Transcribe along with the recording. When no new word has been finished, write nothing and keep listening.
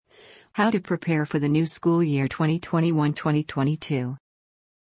How to prepare for the new school year 2021-2022.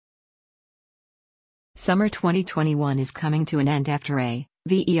 Summer 2021 is coming to an end after a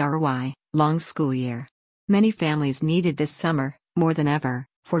very long school year. Many families needed this summer, more than ever,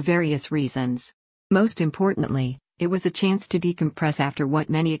 for various reasons. Most importantly, it was a chance to decompress after what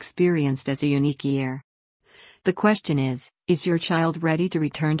many experienced as a unique year. The question is your child ready to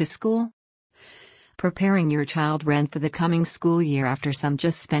return to school? Preparing your child for the coming school year after some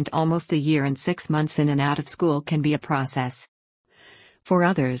just spent almost a year and 6 months in and out of school can be a process. For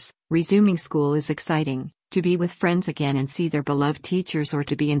others, resuming school is exciting, to be with friends again and see their beloved teachers or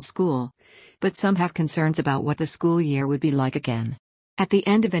to be in school. But some have concerns about what the school year would be like again. At the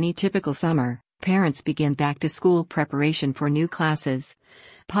end of any typical summer, parents begin back-to-school preparation for new classes,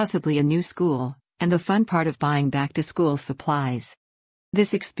 possibly a new school, and the fun part of buying back-to-school supplies.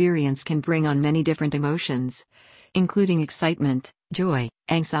 This experience can bring on many different emotions, including excitement, joy,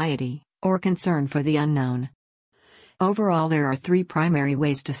 anxiety, or concern for the unknown. Overall, there are 3 primary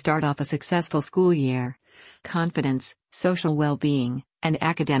ways to start off a successful school year: confidence, social well-being, and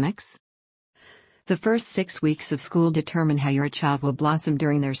academics. The first 6 weeks of school determine how your child will blossom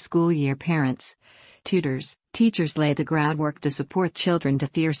during their school year. Parents, tutors, teachers lay the groundwork to support children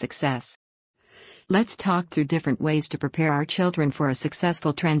to their success. Let's talk through different ways to prepare our children for a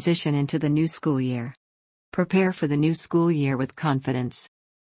successful transition into the new school year. Prepare for the new school year with confidence.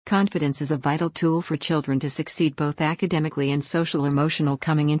 Confidence is a vital tool for children to succeed both academically and social-emotional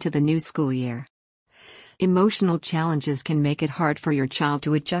coming into the new school year. Emotional challenges can make it hard for your child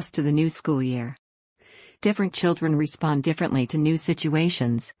to adjust to the new school year. Different children respond differently to new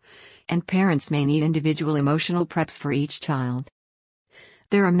situations, and parents may need individual emotional preps for each child.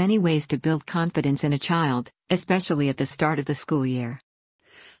 There are many ways to build confidence in a child, especially at the start of the school year.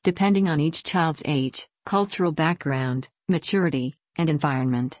 Depending on each child's age, cultural background, maturity, and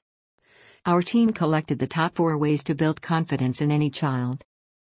environment, our team collected the top 4 ways to build confidence in any child.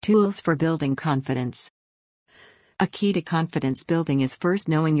 Tools for building confidence. A key to confidence building is first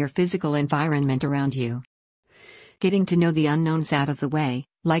knowing your physical environment around you. Getting to know the unknowns out of the way,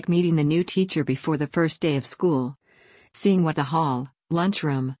 like meeting the new teacher before the first day of school, seeing what the hall,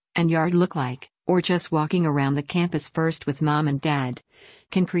 lunchroom, and yard look like, or just walking around the campus first with mom and dad,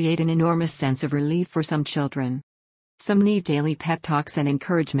 can create an enormous sense of relief for some children. Some need daily pep talks and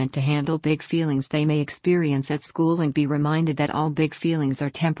encouragement to handle big feelings they may experience at school and be reminded that all big feelings are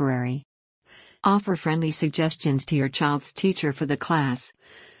temporary. Offer friendly suggestions to your child's teacher for the class,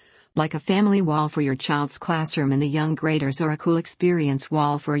 like a family wall for your child's classroom in the young graders or a cool experience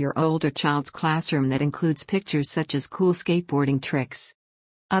wall for your older child's classroom that includes pictures such as cool skateboarding tricks.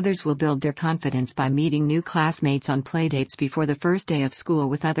 Others will build their confidence by meeting new classmates on playdates before the first day of school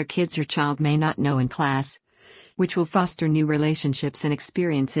with other kids your child may not know in class, which will foster new relationships and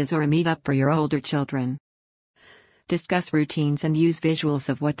experiences, or a meetup for your older children. Discuss routines and use visuals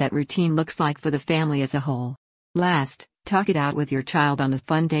of what that routine looks like for the family as a whole. Last, talk it out with your child on a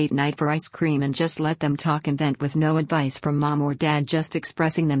fun date night for ice cream and just let them talk and vent with no advice from mom or dad, just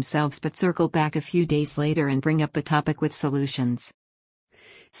expressing themselves, but circle back a few days later and bring up the topic with solutions.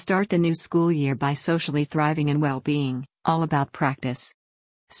 Start the new school year by socially thriving and well-being, all about practice.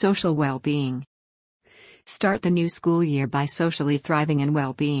 Social well-being. Start the new school year by socially thriving and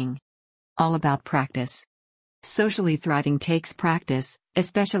well-being, all about practice. Socially thriving takes practice,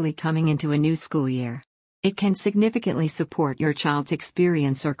 especially coming into a new school year. It can significantly support your child's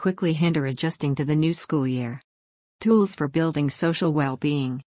experience or quickly hinder adjusting to the new school year. Tools for building social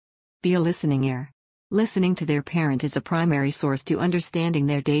well-being. Be a listening ear. Listening to their parent is a primary source to understanding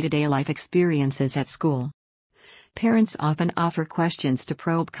their day-to-day life experiences at school. Parents often offer questions to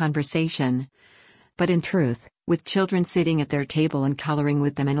probe conversation, but in truth, with children sitting at their table and coloring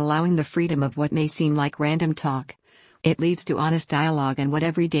with them and allowing the freedom of what may seem like random talk, it leads to honest dialogue and what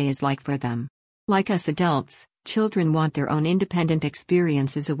every day is like for them. Like us adults, children want their own independent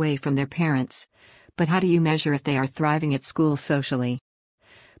experiences away from their parents. But how do you measure if they are thriving at school socially?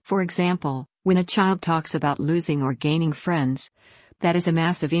 For example, when a child talks about losing or gaining friends, that is a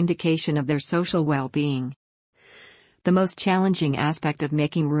massive indication of their social well-being. The most challenging aspect of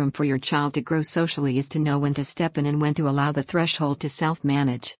making room for your child to grow socially is to know when to step in and when to allow the threshold to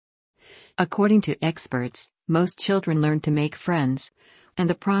self-manage. According to experts, most children learn to make friends, and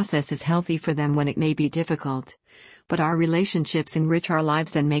the process is healthy for them when it may be difficult, but our relationships enrich our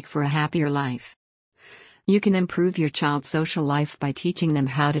lives and make for a happier life. You can improve your child's social life by teaching them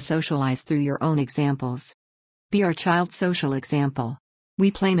how to socialize through your own examples. Be our child's social example.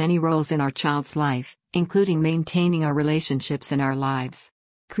 We play many roles in our child's life, including maintaining our relationships in our lives.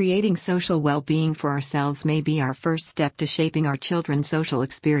 Creating social well-being for ourselves may be our first step to shaping our children's social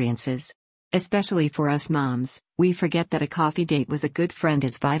experiences. Especially for us moms, we forget that a coffee date with a good friend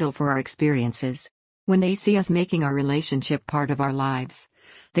is vital for our experiences. When they see us making our relationship part of our lives,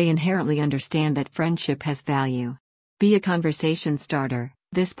 they inherently understand that friendship has value. Be a conversation starter.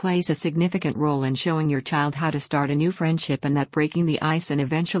 This plays a significant role in showing your child how to start a new friendship and that breaking the ice and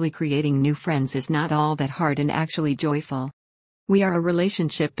eventually creating new friends is not all that hard and actually joyful. We are a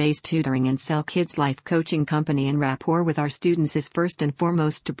relationship-based tutoring and sell kids life coaching company, and rapport with our students is first and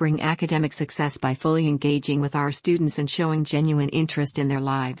foremost to bring academic success by fully engaging with our students and showing genuine interest in their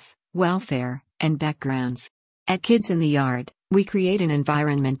lives, welfare, and backgrounds. At Kids in the Yard, we create an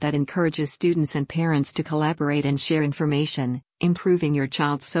environment that encourages students and parents to collaborate and share information, improving your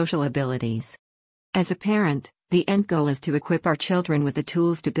child's social abilities. As a parent, the end goal is to equip our children with the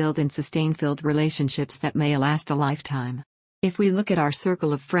tools to build and sustain filled relationships that may last a lifetime. If we look at our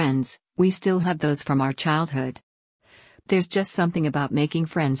circle of friends, we still have those from our childhood. There's just something about making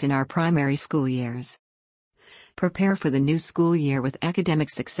friends in our primary school years. Prepare for the new school year with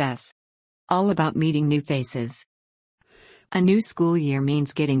academic success. All about meeting new faces. A new school year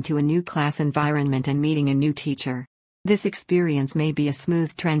means getting to a new class environment and meeting a new teacher. This experience may be a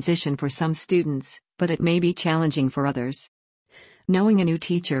smooth transition for some students, but it may be challenging for others. Knowing a new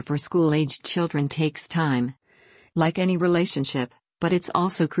teacher for school-aged children takes time. Like any relationship, but it's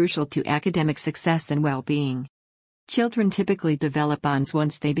also crucial to academic success and well-being. Children typically develop bonds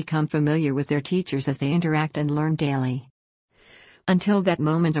once they become familiar with their teachers as they interact and learn daily. Until that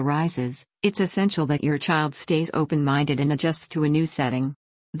moment arises, it's essential that your child stays open-minded and adjusts to a new setting.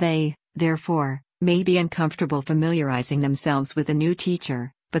 They, therefore, may be uncomfortable familiarizing themselves with a new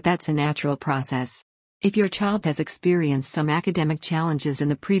teacher, but that's a natural process. If your child has experienced some academic challenges in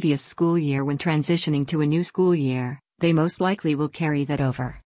the previous school year when transitioning to a new school year, they most likely will carry that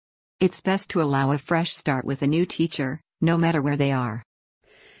over. It's best to allow a fresh start with a new teacher, no matter where they are.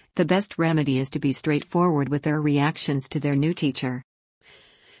 The best remedy is to be straightforward with their reactions to their new teacher.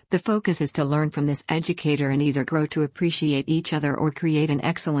 The focus is to learn from this educator and either grow to appreciate each other or create an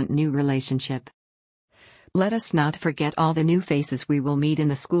excellent new relationship. Let us not forget all the new faces we will meet in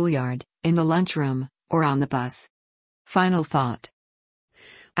the schoolyard, in the lunchroom, or on the bus. Final thought.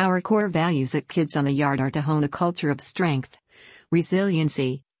 Our core values at Kids on the Yard are to hone a culture of strength,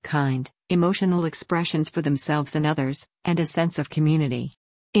 resiliency, kind, emotional expressions for themselves and others, and a sense of community.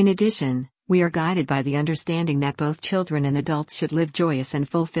 In addition, we are guided by the understanding that both children and adults should live joyous and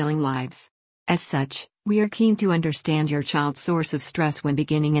fulfilling lives. As such, we are keen to understand your child's source of stress when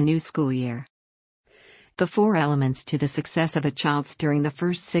beginning a new school year. The 4 elements to the success of a child's during the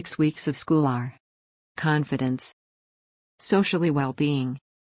first 6 weeks of school are: confidence, socially well-being,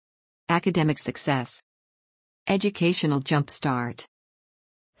 academic success, educational jumpstart.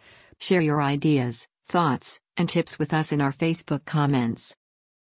 Share your ideas, thoughts, and tips with us in our Facebook comments.